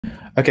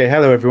Okay,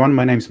 hello everyone.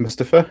 My name's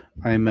Mustafa.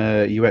 I'm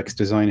a UX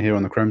designer here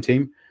on the Chrome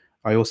team.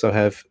 I also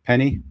have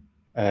Penny.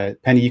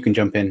 Penny, you can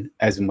jump in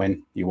as and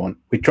when you want.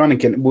 We're trying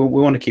to we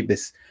want to keep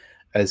this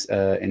as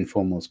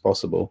informal as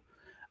possible,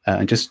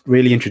 and just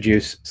really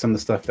introduce some of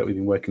the stuff that we've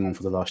been working on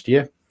for the last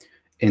year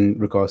in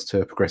regards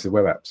to progressive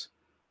web apps.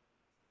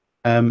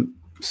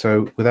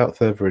 So without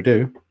further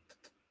ado,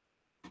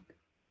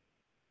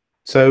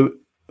 so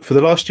for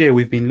the last year,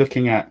 we've been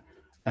looking at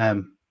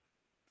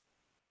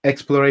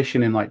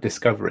exploration and like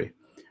discovery.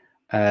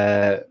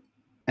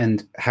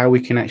 And how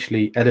we can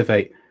actually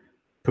elevate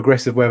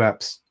progressive web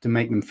apps to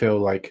make them feel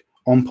like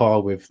on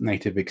par with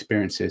native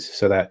experiences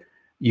so that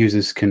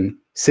users can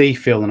see,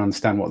 feel, and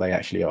understand what they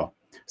actually are.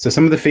 So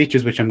some of the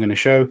features which I'm going to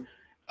show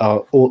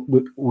are all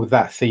with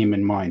that theme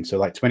in mind. So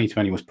like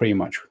 2020 was pretty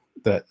much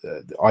the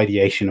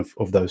ideation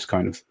of those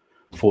kind of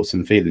thoughts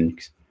and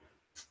feelings.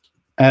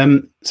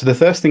 So the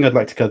first thing I'd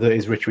like to cover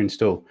is Richer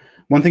install.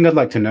 One thing I'd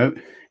like to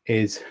note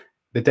is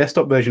the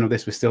desktop version of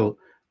this was still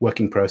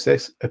working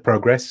progress.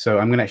 So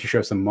I'm going to actually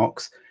show some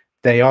mocks.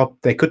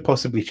 They could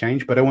possibly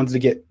change, but I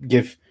wanted to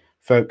give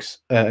folks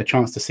a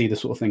chance to see the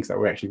sort of things that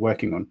we're actually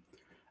working on.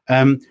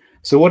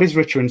 So what is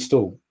Richer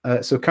install?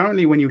 So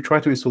currently, when you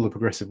try to install a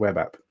progressive web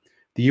app,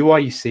 the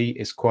UI you see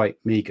is quite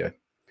meager.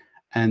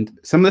 And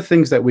some of the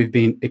things that we've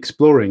been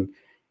exploring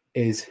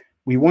is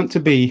we want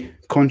to be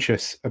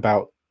conscious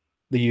about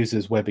the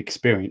user's web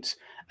experience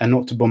and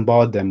not to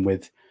bombard them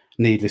with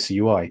needless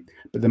UI.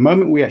 But the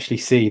moment we actually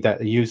see that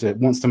the user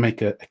wants to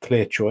make a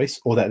clear choice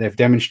or that they've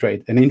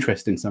demonstrated an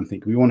interest in something,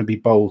 we want to be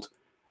bold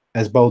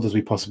as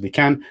we possibly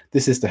can.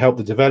 This is to help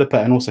the developer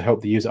and also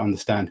help the user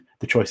understand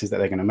the choices that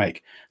they're going to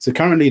make. So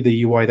currently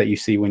the UI that you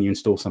see when you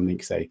install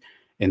something, say,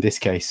 in this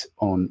case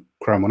on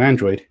Chrome on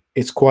Android,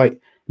 it's quite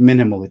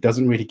minimal. It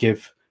doesn't really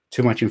give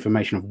too much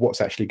information of what's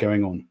actually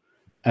going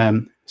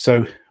on.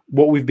 So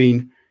what we've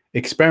been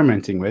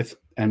experimenting with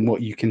and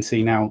what you can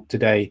see now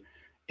today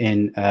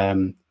in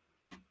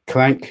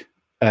Canary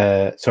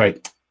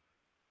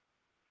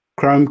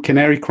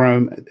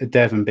Chrome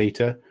Dev and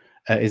Beta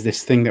is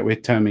this thing that we're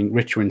terming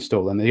Richer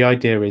install. And the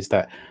idea is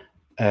that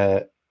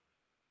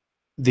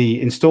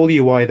the install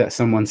UI that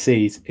someone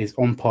sees is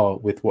on par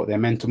with what their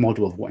mental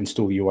model of what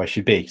install UI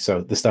should be. So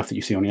the stuff that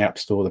you see on the App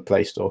Store, the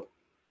Play Store.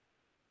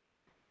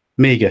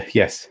 Meager,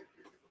 yes.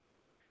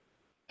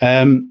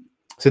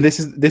 So this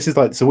is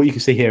like, so what you can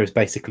see here is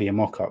basically a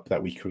mock-up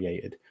that we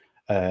created,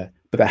 but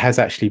that has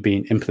actually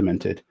been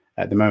implemented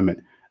at the moment.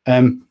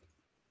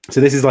 So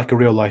this is like a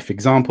real life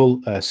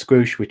example,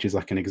 Squoosh, which is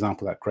like an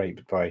example that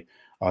created by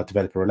our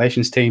developer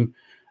relations team.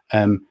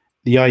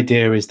 The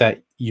idea is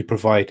that you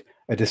provide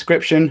a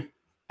description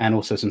and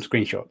also some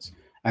screenshots.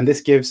 And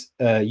this gives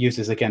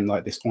users, again,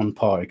 like this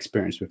on-par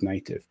experience with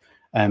native.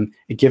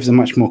 It gives a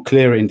much more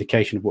clearer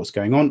indication of what's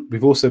going on.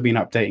 We've also been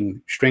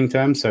updating string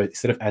terms. So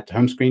instead of add to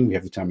home screen, we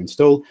have the term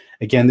install.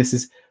 Again, this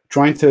is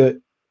trying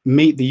to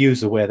meet the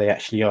user where they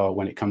actually are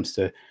when it comes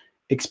to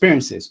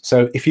experiences.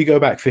 So if you go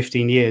back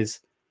 15 years,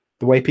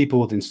 the way people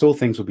would install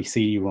things would be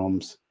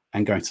CD-ROMs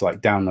and going to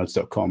like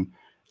downloads.com.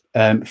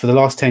 For the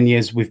last 10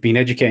 years, we've been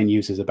educating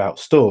users about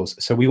stores.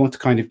 So we want to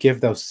kind of give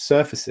those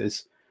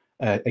surfaces,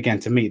 again,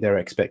 to meet their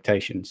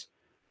expectations.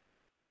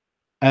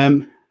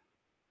 So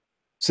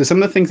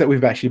some of the things that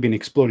we've actually been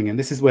exploring, and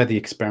this is where the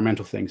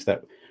experimental things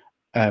that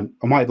I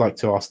might like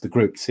to ask the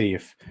group to see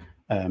if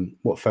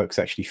what folks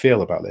actually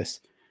feel about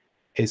this,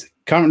 is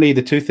currently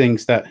the two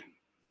things that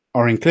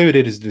are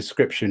included is the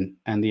description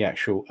and the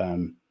actual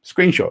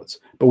screenshots.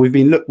 But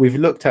we've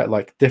looked at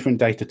like different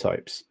data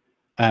types.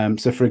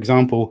 So for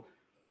example,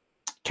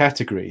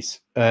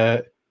 categories.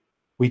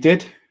 We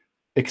did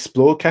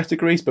explore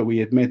categories, but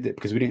we admit that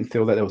because we didn't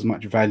feel that there was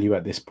much value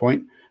at this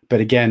point. But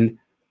again,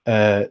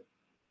 it'll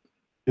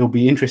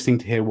be interesting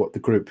to hear what the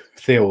group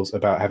feels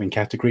about having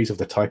categories of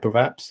the type of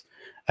apps.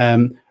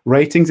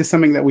 Ratings is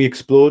something that we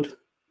explored,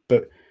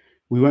 but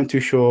we weren't too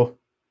sure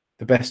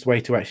the best way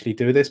to actually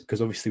do this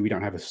because obviously we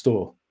don't have a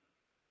store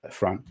at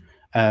front.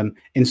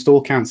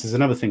 Install counts is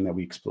another thing that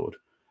we explored.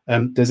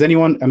 Does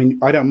anyone, I mean,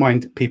 I don't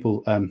mind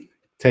people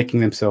taking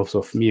themselves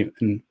off mute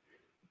and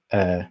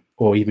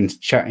or even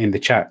chat in the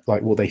chat,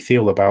 like what they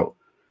feel about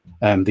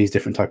these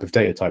different type of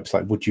data types.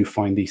 Like, would you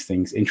find these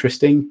things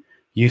interesting,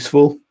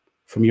 useful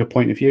from your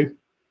point of view?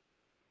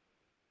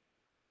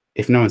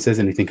 If no one says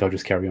anything, I'll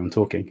just carry on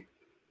talking.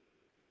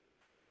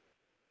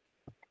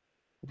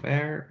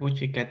 Where would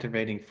you get the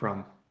rating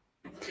from?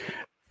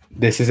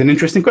 This is an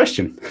interesting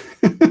question.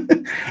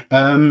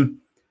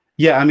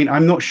 Yeah, I mean,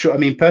 I'm not sure. I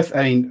mean,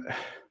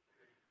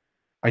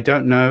 I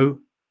don't know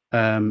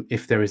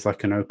if there is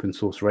like an open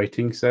source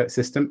rating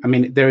system. I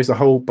mean, there is a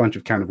whole bunch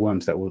of can of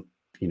worms that will,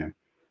 you know,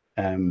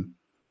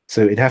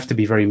 so it'd have to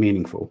be very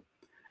meaningful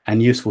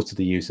and useful to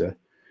the user.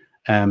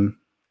 But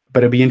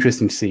it'll be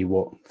interesting to see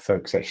what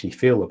folks actually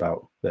feel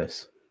about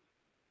this.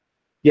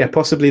 Yeah,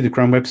 possibly the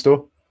Chrome Web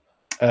Store.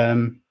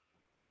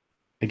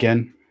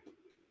 Again,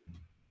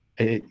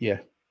 yeah,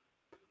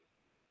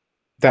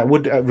 that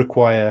would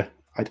require.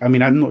 I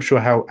mean, I'm not sure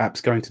how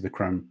apps going to the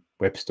Chrome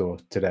Web Store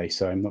today,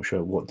 so I'm not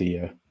sure what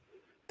the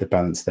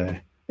balance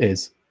there.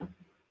 is.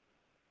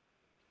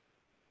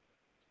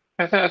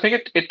 I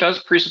think it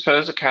does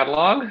presuppose a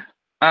catalog.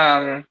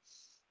 And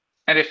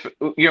if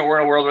we're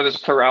in a world where there's a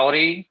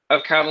plurality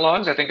of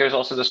catalogs, I think there's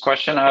also this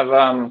question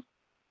of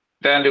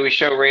then do we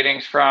show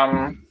ratings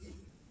from?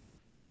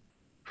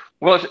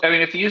 Well,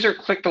 if the user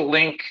clicked the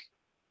link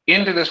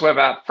into this web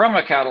app from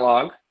a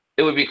catalog,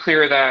 it would be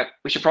clear that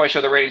we should probably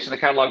show the ratings in the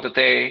catalog that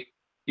they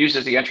used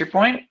as the entry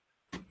point.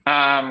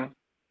 The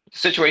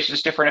situation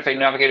is different if they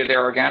navigated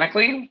there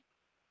organically.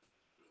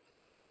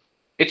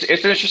 It's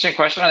an interesting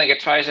question. I think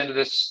it ties into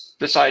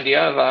this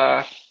idea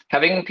of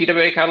having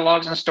PWA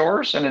catalogs in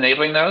stores and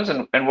enabling those,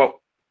 and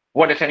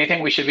what if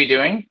anything we should be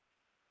doing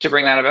to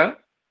bring that about.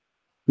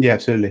 Yeah,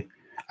 absolutely.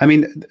 I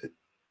mean,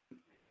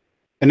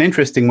 an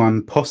interesting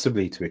one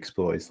possibly to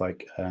explore is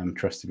like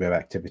trusted web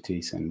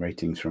activities and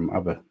ratings from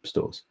other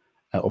stores,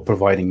 or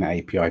providing that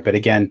API. But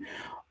again,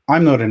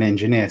 I'm not an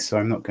engineer, so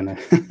I'm not going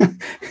to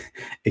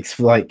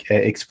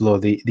explore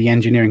the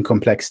engineering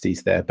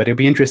complexities there. But it'll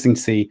be interesting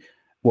to see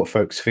what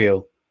folks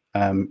feel.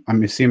 I'm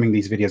assuming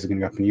these videos are going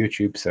to go up on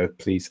YouTube, so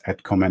please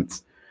add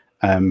comments.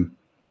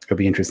 It'll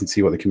be interesting to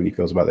see what the community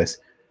feels about this.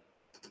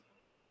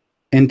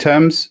 In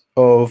terms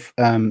of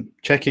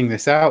checking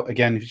this out,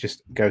 again, if you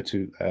just go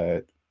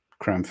to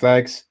Chrome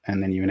flags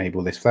and then you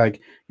enable this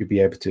flag, you'll be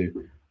able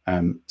to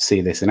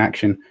see this in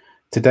action.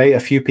 Today, a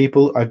few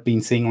people I've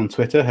been seeing on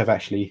Twitter have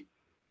actually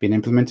been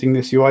implementing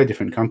this UI.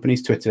 Different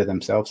companies, Twitter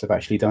themselves, have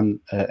actually done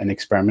an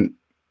experiment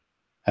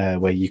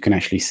where you can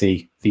actually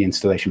see the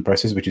installation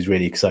process, which is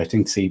really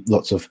exciting to see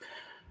lots of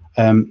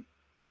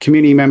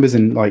community members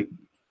and like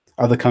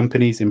other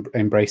companies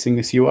embracing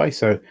this UI.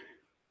 So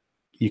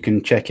you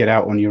can check it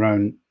out on your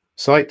own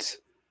site.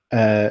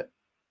 And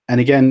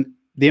again,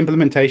 the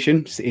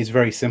implementation is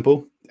very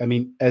simple. I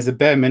mean, as a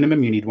bare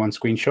minimum, you need one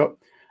screenshot.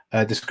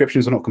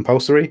 Descriptions are not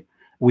compulsory.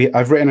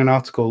 I've written an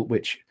article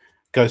which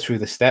goes through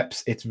the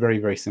steps. It's very,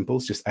 very simple.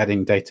 It's just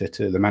adding data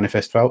to the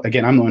manifest file.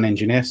 Again, I'm not an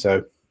engineer,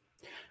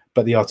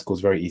 but the article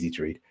is very easy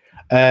to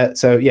read.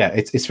 So yeah,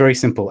 it's very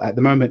simple. At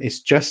the moment, it's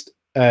just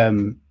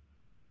Chrome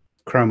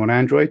on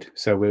Android.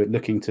 So we're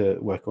looking to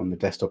work on the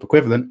desktop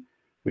equivalent,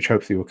 which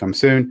hopefully will come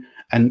soon.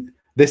 And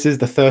this is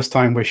the first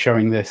time we're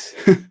showing this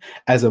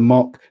as a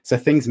mock. So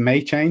things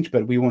may change,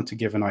 but we want to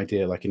give an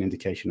idea, like an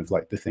indication of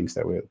like the things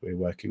that we're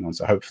working on.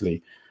 So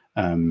hopefully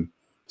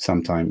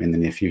sometime in the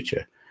near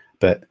future.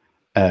 But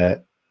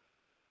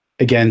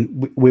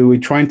again, we're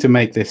trying to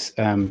make this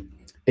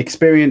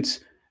experience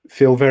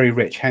feel very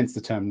rich, hence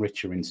the term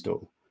richer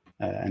install.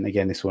 And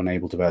again, this will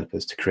enable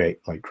developers to create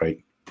like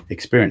great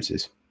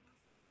experiences.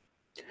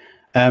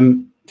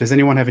 Does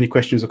anyone have any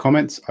questions or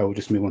comments? I will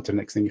just move on to the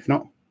next thing if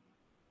not.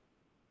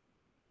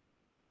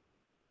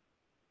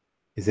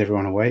 Is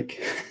everyone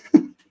awake?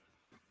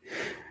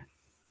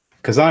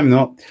 Because I'm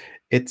not.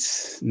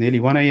 It's nearly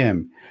 1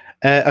 a.m.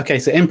 Okay,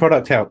 so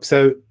in-product help.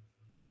 So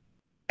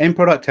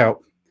in-product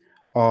help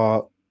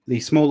are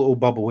these small little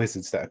bubble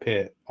wizards that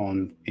appear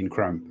in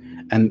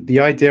Chrome. And the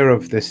idea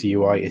of this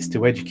UI is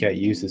to educate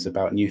users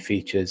about new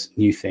features,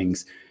 new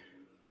things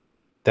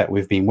that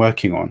we've been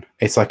working on.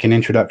 It's like an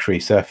introductory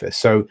surface.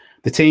 So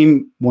the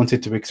team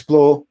wanted to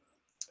explore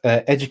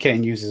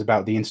educating users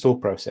about the install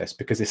process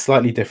because it's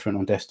slightly different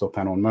on desktop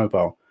and on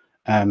mobile.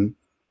 And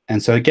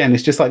so again,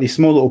 it's just like these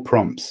small little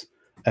prompts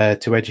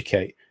to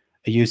educate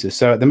a user.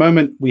 So at the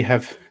moment we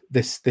have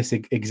this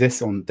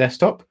exists on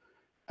desktop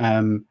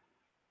and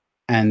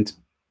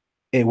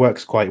it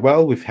works quite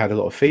well. We've had a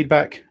lot of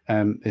feedback.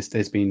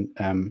 There's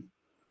been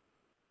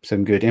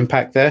some good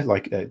impact there,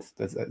 like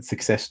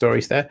success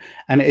stories there.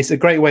 And it's a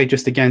great way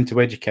just again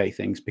to educate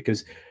things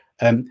because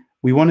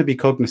we want to be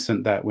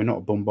cognizant that we're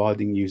not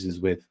bombarding users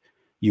with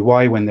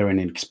UI when they're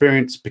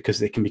inexperienced because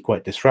it can be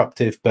quite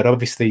disruptive. But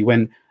obviously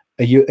when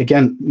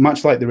again,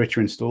 much like the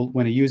Richer install,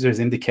 when a user has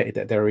indicated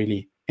that they're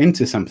really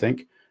into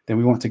something, then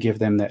we want to give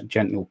them that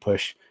gentle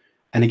push.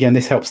 And again,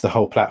 this helps the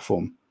whole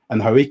platform and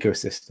the whole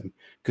ecosystem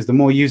because the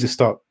more users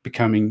start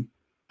becoming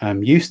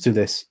used to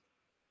this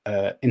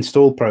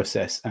install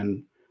process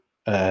and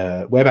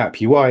web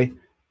app UI,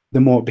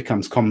 the more it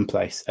becomes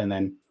commonplace and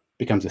then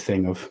becomes a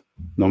thing of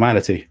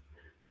normality.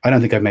 I don't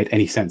think I've made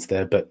any sense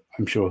there, but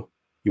I'm sure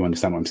you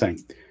understand what I'm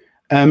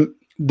saying.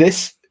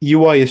 This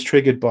UI is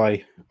triggered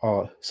by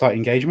our site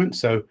engagement.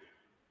 So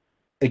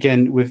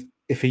again,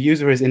 if a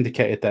user has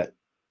indicated that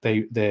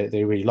they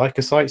really like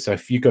a site, so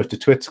if you go to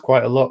Twitter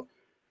quite a lot,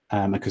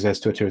 because as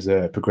Twitter is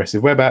a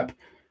progressive web app,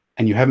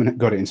 and you haven't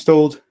got it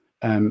installed,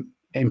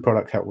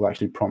 in-product help will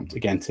actually prompt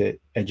again to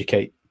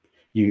educate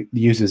the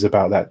users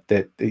about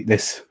that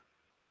this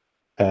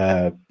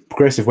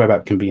progressive web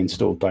app can be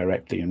installed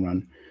directly and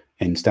run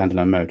in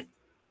standalone mode.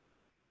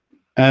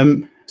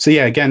 So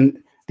yeah,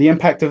 again, the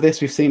impact of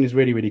this we've seen is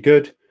really, really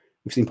good.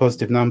 We've seen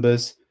positive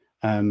numbers.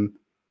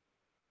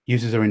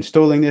 Users are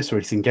installing this or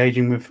it's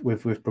engaging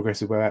with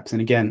progressive web apps.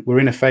 And again, we're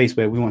in a phase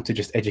where we want to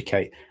just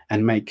educate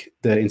and make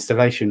the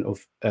installation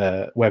of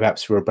web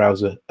apps for a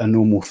browser a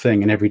normal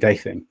thing, an everyday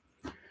thing.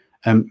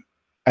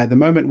 At the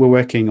moment, we're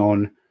working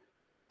on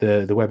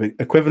the web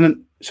equivalent,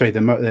 sorry,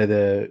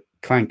 the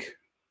Clank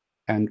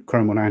and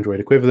Chrome on Android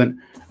equivalent.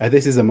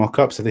 This is a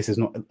mock-up, so this is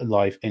not a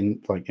live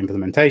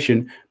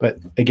implementation, but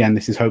again,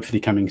 this is hopefully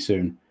coming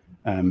soon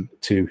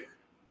to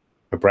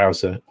a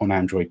browser on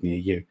Android near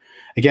you.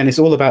 Again, it's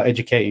all about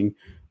educating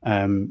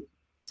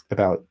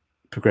about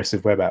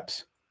progressive web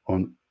apps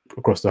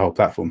across the whole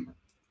platform.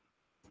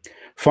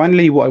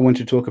 Finally, what I want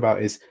to talk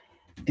about is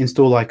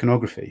install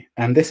iconography,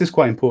 and this is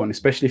quite important,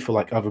 especially for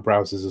like other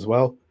browsers as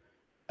well.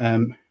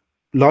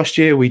 Last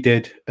year, we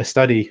did a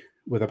study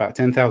with about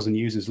 10,000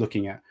 users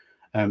looking at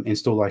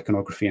install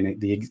iconography, and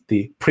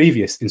the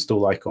previous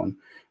install icon,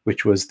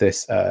 which was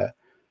this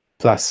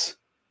plus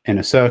in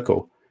a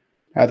circle.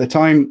 At the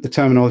time, the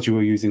terminology we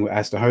were using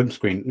as the home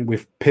screen.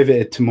 We've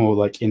pivoted to more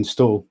like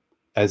install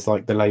as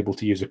like the label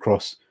to use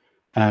across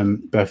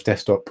both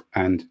desktop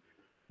and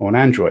on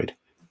Android.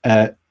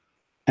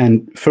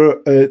 And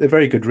for a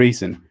very good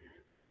reason.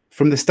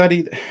 From the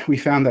study, we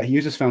found that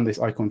users found this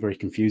icon very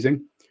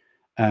confusing.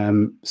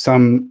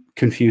 Some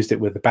confused it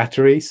with the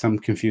battery, some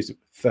confused it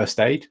with first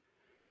aid.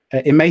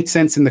 It made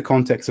sense in the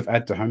context of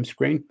add to home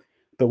screen,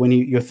 but when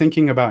you're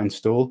thinking about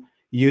install,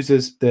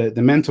 users, the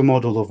mental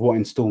model of what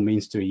install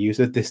means to a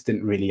user, this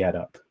didn't really add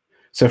up.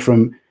 So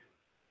from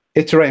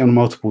iterating on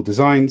multiple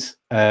designs,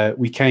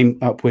 we came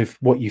up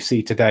with what you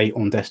see today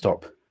on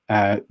desktop,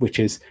 which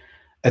is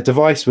a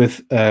device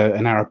with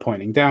an arrow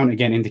pointing down,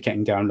 again,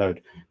 indicating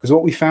download. Because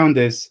what we found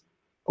is,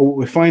 or what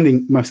we're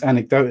finding most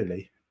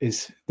anecdotally,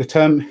 is the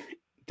term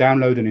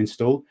download and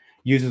install,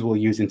 users will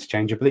use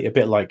interchangeably, a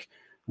bit like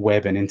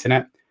web and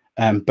internet.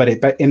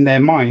 But in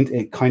their mind,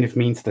 it kind of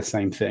means the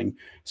same thing.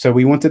 So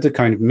we wanted to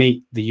kind of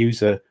meet the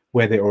user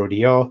where they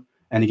already are,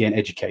 and again,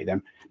 educate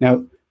them.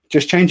 Now,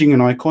 just changing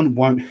an icon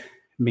won't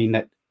mean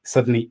that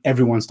suddenly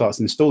everyone starts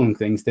installing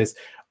things. There's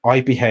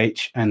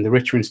IPH, and the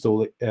Richer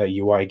install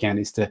UI, again,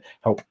 is to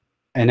help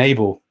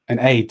enable and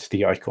aid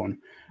the icon.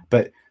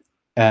 But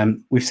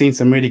we've seen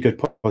some really good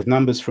positive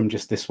numbers from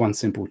just this one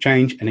simple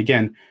change. And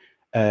again,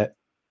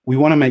 we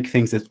want to make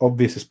things as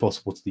obvious as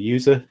possible to the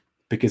user,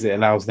 because it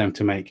allows them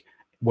to make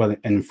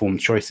well-informed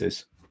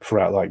choices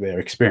throughout like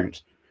their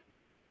experience.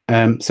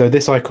 So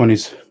this icon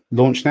is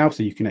launched now,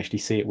 so you can actually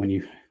see it when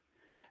you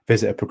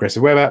visit a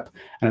progressive web app.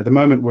 And at the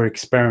moment, we're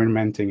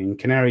experimenting in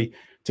Canary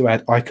to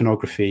add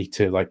iconography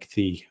to like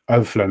the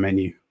overflow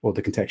menu or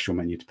the contextual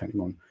menu, depending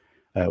on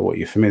what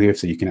you're familiar with,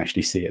 so you can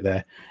actually see it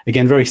there.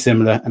 Again, very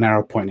similar, an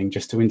arrow pointing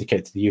just to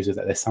indicate to the user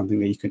that there's something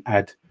that you can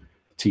add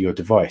to your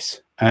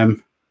device.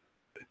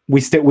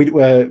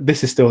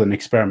 This is still an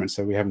experiment,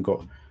 so we haven't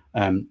got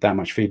that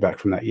much feedback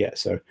from that yet.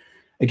 So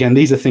again,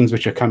 these are things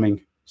which are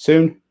coming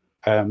soon.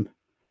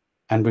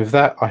 And with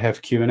that, I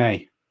have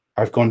Q&A.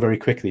 I've gone very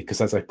quickly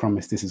because, as I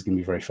promised, this is going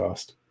to be very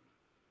fast.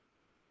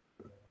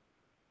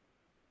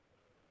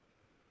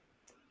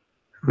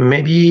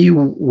 Maybe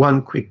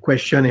one quick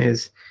question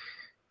is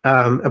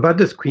about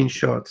the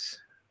screenshots.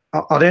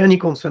 Are there any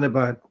concern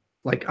about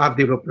like app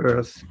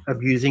developers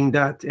abusing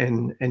that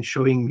and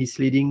showing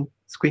misleading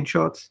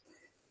screenshots?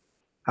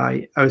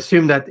 I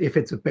assume that if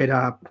it's a paid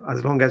app,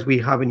 as long as we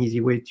have an easy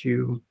way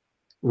to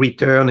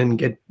return and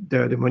get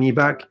the money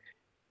back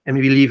and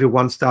maybe leave a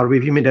 1-star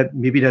review,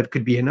 maybe that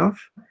could be enough.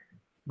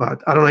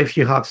 But I don't know if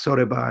you have thought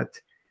about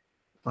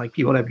like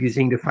people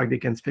abusing the fact they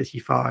can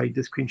specify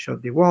the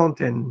screenshot they want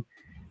and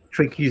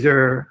trick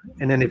user,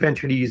 and then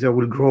eventually user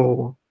will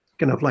grow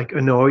kind of like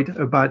annoyed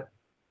about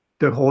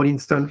the whole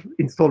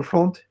install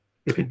front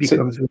if it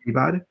becomes really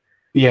bad.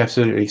 Yeah,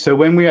 absolutely. So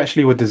when we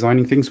actually were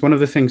designing things, one of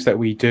the things that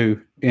we do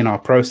in our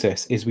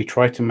process is we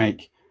try to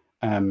make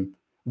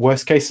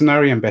worst case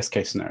scenario and best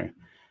case scenario.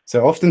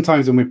 So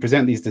oftentimes when we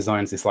present these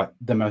designs, it's like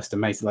the most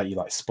amazing, like you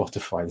like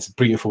Spotify, this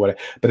beautiful whatever.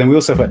 But then we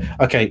also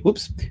have, okay,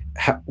 whoops,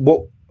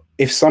 what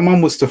if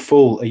someone was to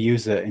fool a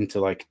user into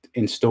like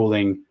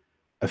installing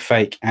a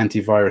fake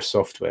antivirus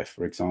software,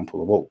 for example,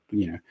 or what,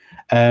 you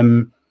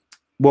know,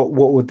 what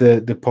would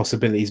the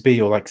possibilities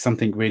be, or like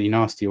something really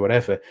nasty or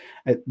whatever.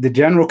 The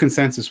general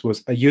consensus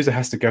was a user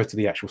has to go to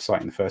the actual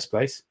site in the first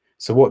place.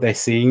 So what they're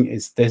seeing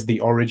is there's the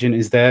origin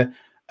is there.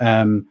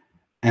 And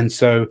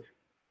so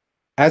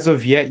as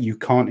of yet, you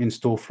can't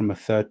install from a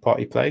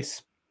third-party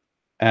place.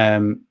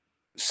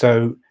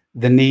 So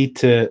the need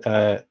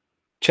to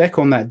check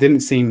on that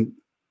didn't seem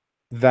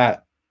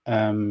that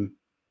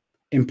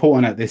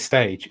important at this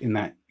stage, in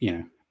that,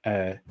 you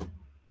know,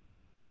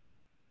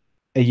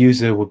 a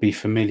user would be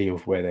familiar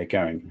with where they're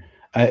going.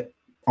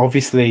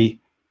 Obviously,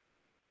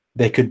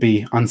 there could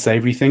be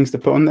unsavory things to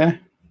put on there,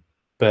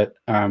 but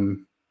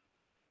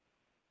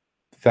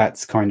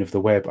that's kind of the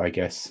web, I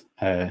guess.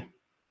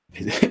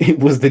 It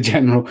was the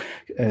general,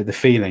 the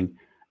feeling.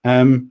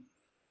 In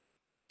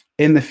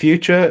the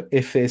future,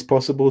 if it is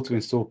possible to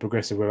install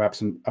progressive web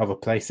apps in other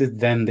places,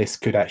 then this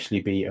could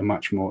actually be a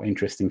much more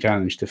interesting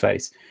challenge to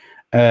face.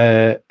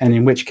 And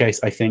in which case,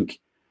 I think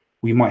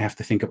we might have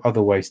to think of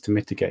other ways to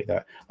mitigate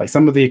that. Like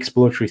some of the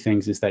exploratory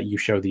things is that you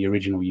show the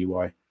original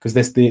UI,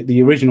 because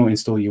the original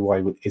install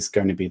UI is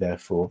going to be there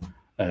for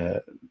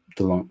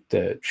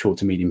the short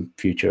to medium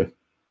future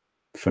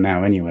for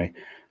now anyway.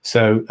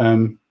 So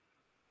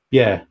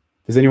yeah,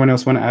 does anyone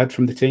else want to add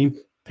from the team?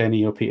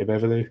 Penny or Peter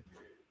Beverley?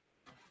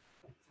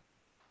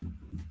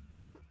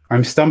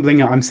 I'm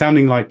stumbling. I'm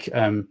sounding like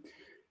a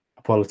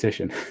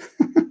politician.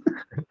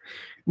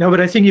 No,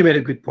 but I think you made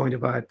a good point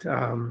about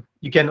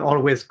you can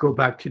always go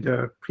back to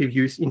the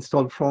previous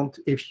install front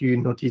if you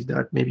notice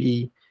that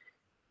maybe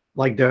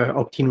like the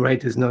opt-in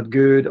rate is not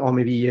good, or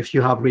maybe if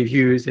you have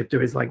reviews, if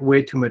there is like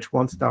way too much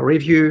one-star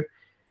review,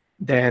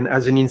 then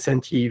as an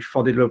incentive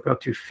for the developer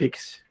to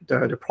fix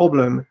the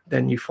problem,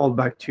 then you fall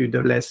back to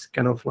the less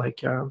kind of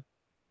like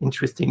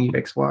interesting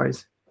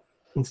UX-wise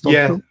install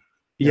flow.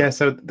 Yeah.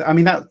 So I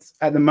mean, that's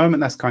at the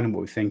moment, that's kind of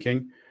what we're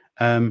thinking.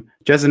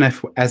 Just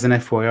as an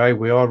FYI,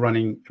 we are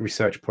running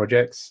research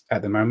projects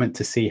at the moment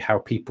to see how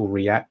people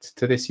react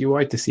to this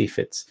UI, to see if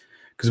it's,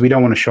 because we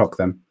don't want to shock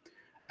them.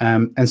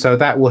 And so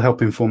that will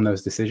help inform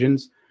those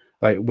decisions.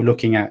 Like we're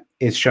looking at,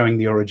 is showing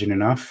the origin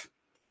enough?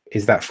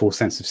 Is that full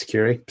sense of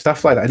security?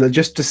 Stuff like that,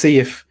 just to see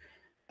if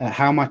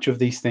how much of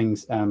these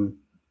things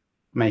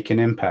make an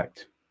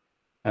impact.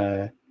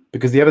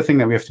 Because the other thing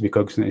that we have to be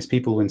cognizant is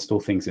people will install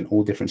things in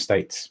all different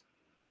states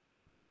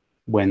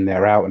when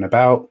they're out and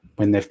about,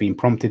 when they've been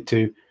prompted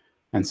to.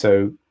 And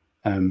so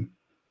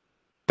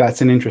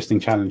that's an interesting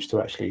challenge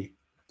to actually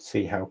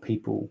see how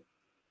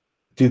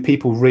do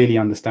people really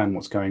understand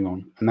what's going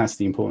on? And that's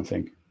the important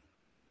thing.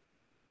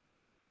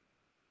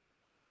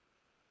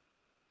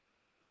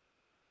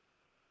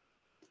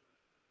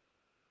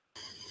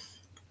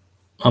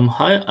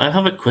 Hi, I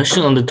have a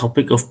question on the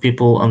topic of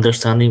people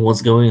understanding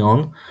what's going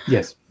on.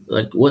 Yes.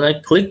 Like when I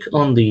click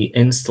on the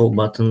install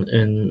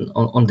button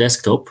on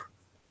desktop,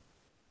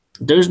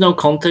 there's no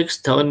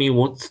context telling me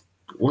what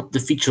the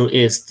feature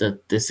is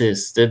that this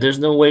is. There's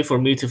no way for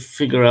me to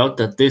figure out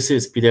that this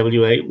is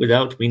PWA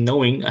without me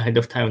knowing ahead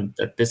of time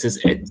that this is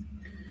it.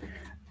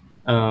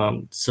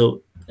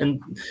 So,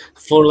 and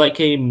for like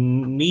a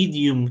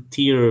medium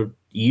tier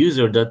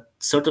user that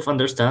sort of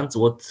understands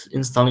what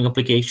installing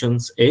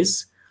applications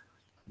is,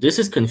 this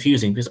is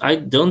confusing because I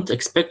don't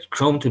expect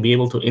Chrome to be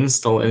able to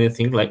install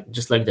anything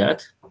just like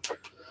that.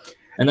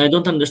 And I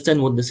don't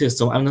understand what this is,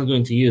 so I'm not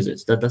going to use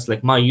it. That's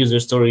like my user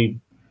story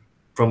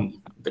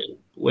from the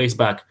ways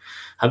back.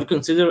 Have you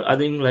considered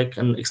adding like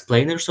an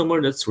explainer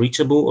somewhere that's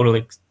reachable or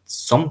like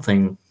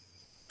something?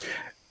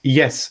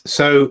 Yes.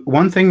 So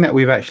one thing that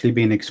we've actually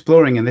been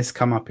exploring, and this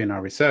come up in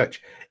our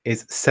research,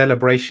 is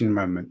celebration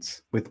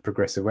moments with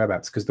progressive web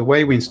apps. Because the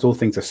way we install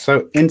things are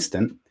so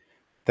instant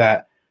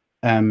that,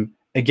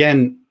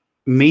 again,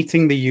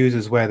 meeting the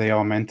users where they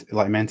are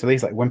mentally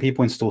is like when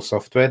people install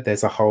software,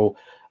 there's a whole,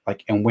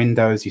 like in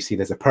Windows, you see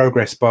there's a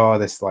progress bar,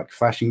 there's like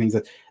flashing things.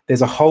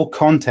 There's a whole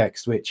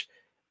context which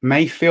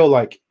may feel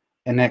like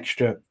an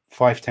extra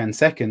 5-10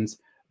 seconds,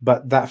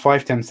 but that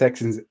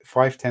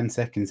 5-10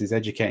 seconds is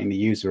educating the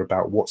user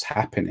about what's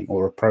happening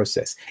or a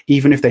process,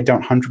 even if they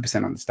don't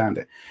 100% understand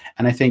it.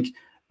 And I think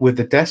with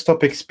the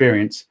desktop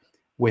experience,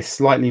 we're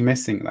slightly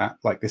missing that,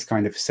 like this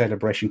kind of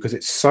celebration, because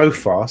it's so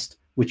fast,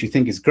 which you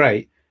think is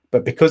great,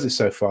 but because it's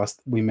so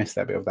fast, we miss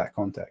that bit of that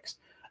context.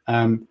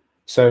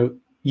 So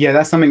yeah,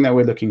 that's something that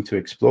we're looking to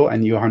explore,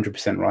 and you're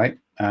 100% right.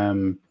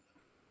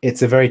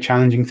 It's a very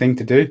challenging thing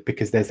to do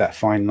because there's that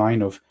fine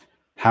line of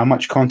how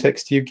much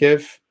context do you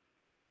give?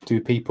 Do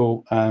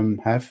people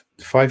have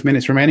 5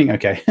 minutes remaining?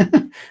 Okay.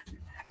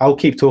 I'll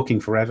keep talking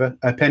forever.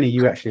 Penny,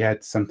 you actually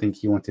had something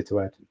you wanted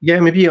to add. Yeah,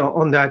 maybe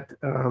on that.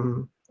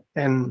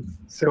 And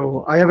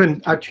so I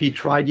haven't actually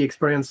tried the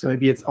experience, so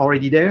maybe it's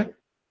already there.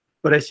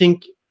 But I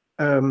think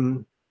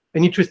an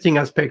interesting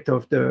aspect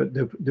of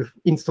the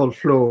install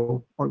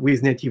flow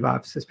with native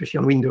apps, especially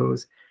on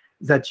Windows,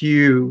 that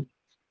you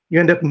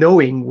end up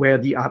knowing where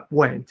the app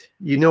went.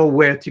 You know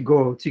where to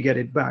go to get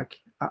it back.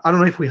 I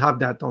don't know if we have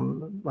that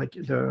on like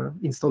the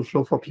install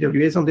flow for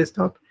PWAs on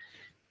desktop,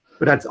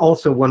 but that's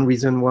also one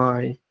reason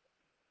why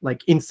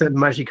like instant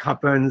magic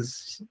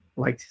happens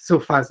like so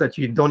fast that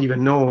you don't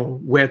even know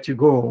where to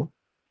go.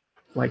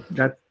 Like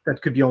that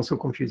could be also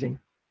confusing.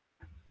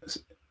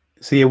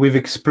 So yeah, we've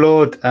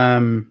explored,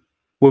 well,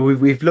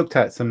 we've looked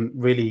at some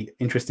really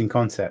interesting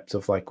concepts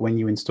of like when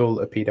you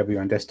install a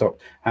PWA on desktop,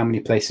 how many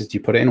places do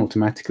you put it in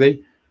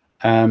automatically?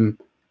 But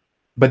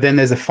then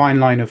there's a fine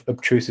line of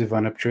obtrusive,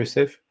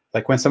 unobtrusive.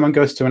 Like when someone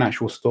goes to an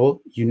actual store,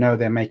 you know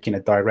they're making a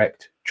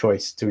direct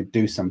choice to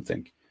do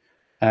something.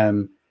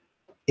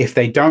 If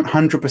they don't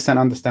 100%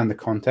 understand the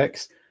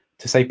context,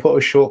 to say put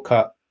a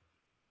shortcut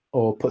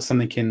or put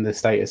something in the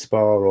status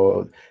bar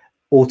or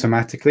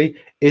automatically,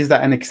 is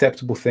that an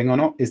acceptable thing or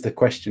not, is the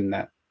question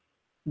that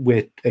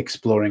we're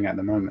exploring at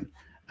the moment.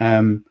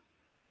 And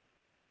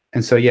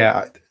so,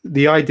 yeah,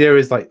 the idea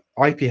is like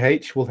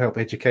IPH will help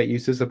educate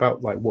users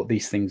about like what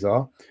these things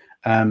are.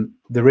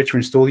 The Richer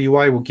install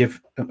UI will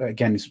give,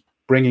 again, is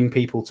bringing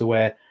people to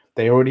where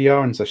they already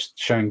are and just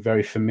showing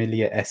very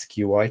familiar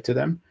SQI to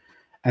them.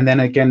 And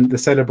then again, the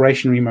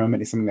celebrationary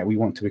moment is something that we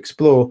want to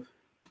explore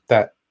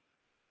that,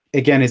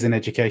 again, is an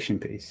education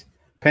piece.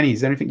 Penny,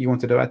 is there anything you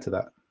wanted to add to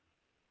that?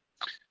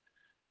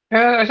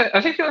 Yeah,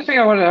 I think the only thing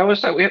I wanted to add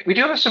was that we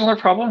do have a similar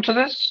problem to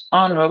this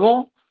on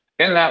mobile,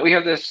 in that we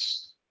have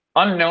this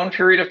unknown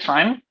period of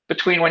time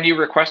between when you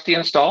request the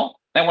install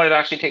and when it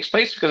actually takes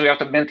place, because we have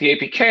to mint the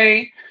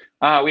APK.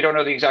 We don't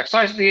know the exact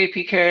size of the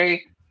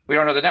APK. We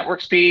don't know the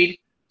network speed.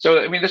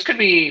 So, I mean, this could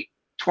be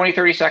 20,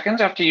 30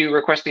 seconds after you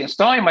request the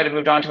install. You might have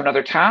moved on to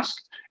another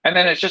task, and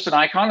then it's just an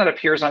icon that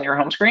appears on your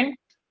home screen.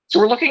 So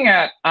we're looking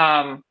at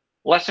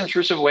less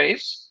intrusive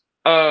ways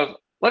of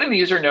letting the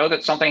user know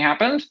that something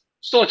happened,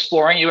 still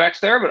exploring UX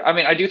there. But I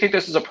mean, I do think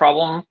this is a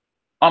problem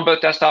on both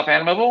desktop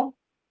and mobile,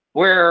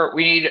 where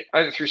we need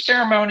either through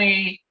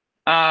ceremony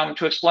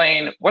to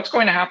explain what's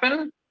going to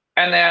happen,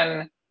 and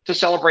then to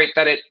celebrate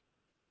that it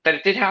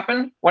did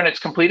happen when it's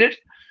completed.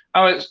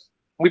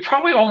 We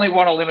probably only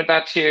want to limit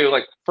that to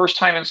like first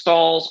time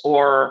installs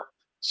or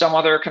some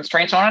other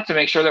constraints on it to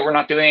make sure that we're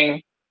not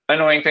doing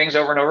annoying things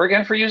over and over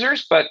again for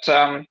users. But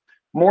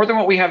more than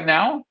what we have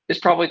now is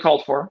probably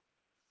called for.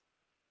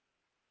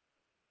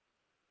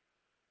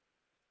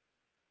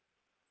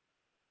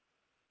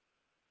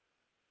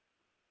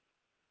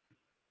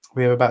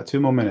 We have about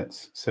 2 more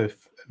minutes, so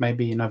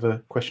maybe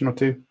another question or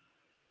two.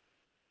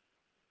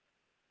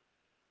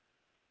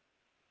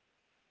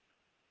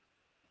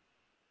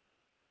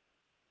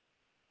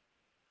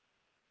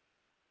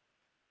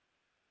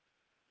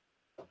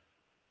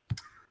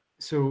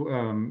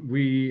 So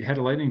we had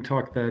a lightning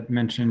talk that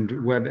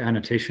mentioned web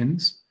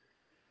annotations,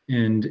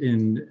 and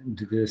in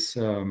this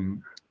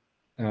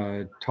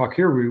talk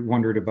here, we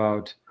wondered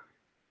about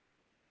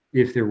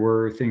if there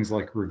were things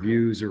like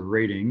reviews or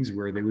ratings,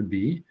 where they would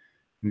be.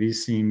 And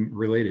these seem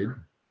related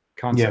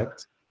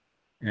concepts,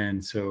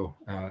 and so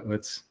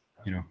let's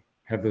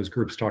have those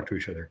groups talk to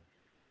each other.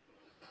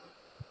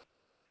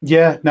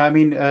 Yeah, no, I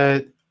mean,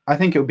 I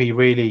think it would be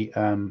really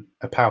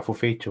a powerful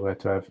feature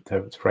to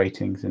have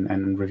ratings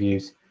and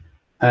reviews.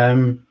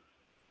 Yeah,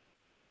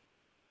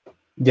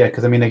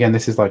 because I mean, again,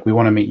 this is like we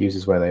want to meet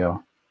users where they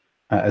are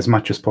as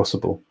much as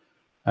possible.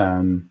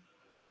 So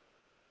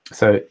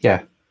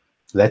yeah,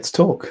 let's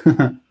talk.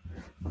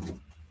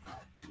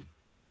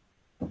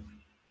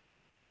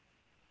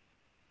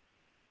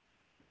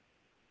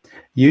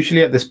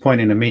 Usually at this point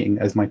in a meeting,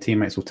 as my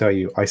teammates will tell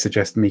you, I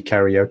suggest me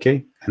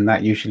karaoke, and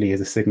that usually is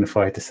a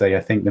signifier to say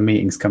I think the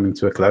meeting's coming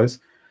to a close.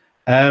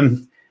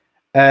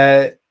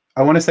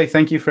 I want to say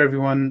thank you for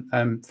everyone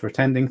for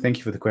attending. Thank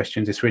you for the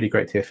questions. It's really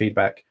great to hear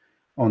feedback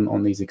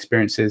on these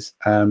experiences.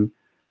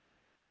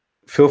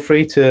 Feel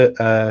free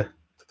to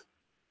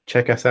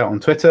check us out on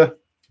Twitter.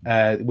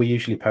 We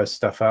usually post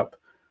stuff up.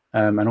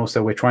 And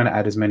also we're trying to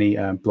add as many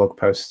blog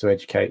posts to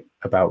educate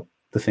about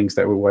the things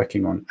that we're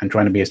working on and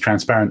trying to be as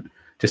transparent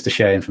just to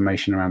share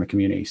information around the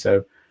community.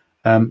 So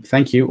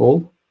thank you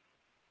all.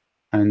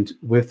 And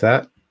with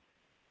that,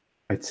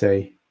 I'd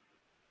say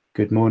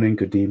good morning,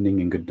 good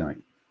evening, and good night.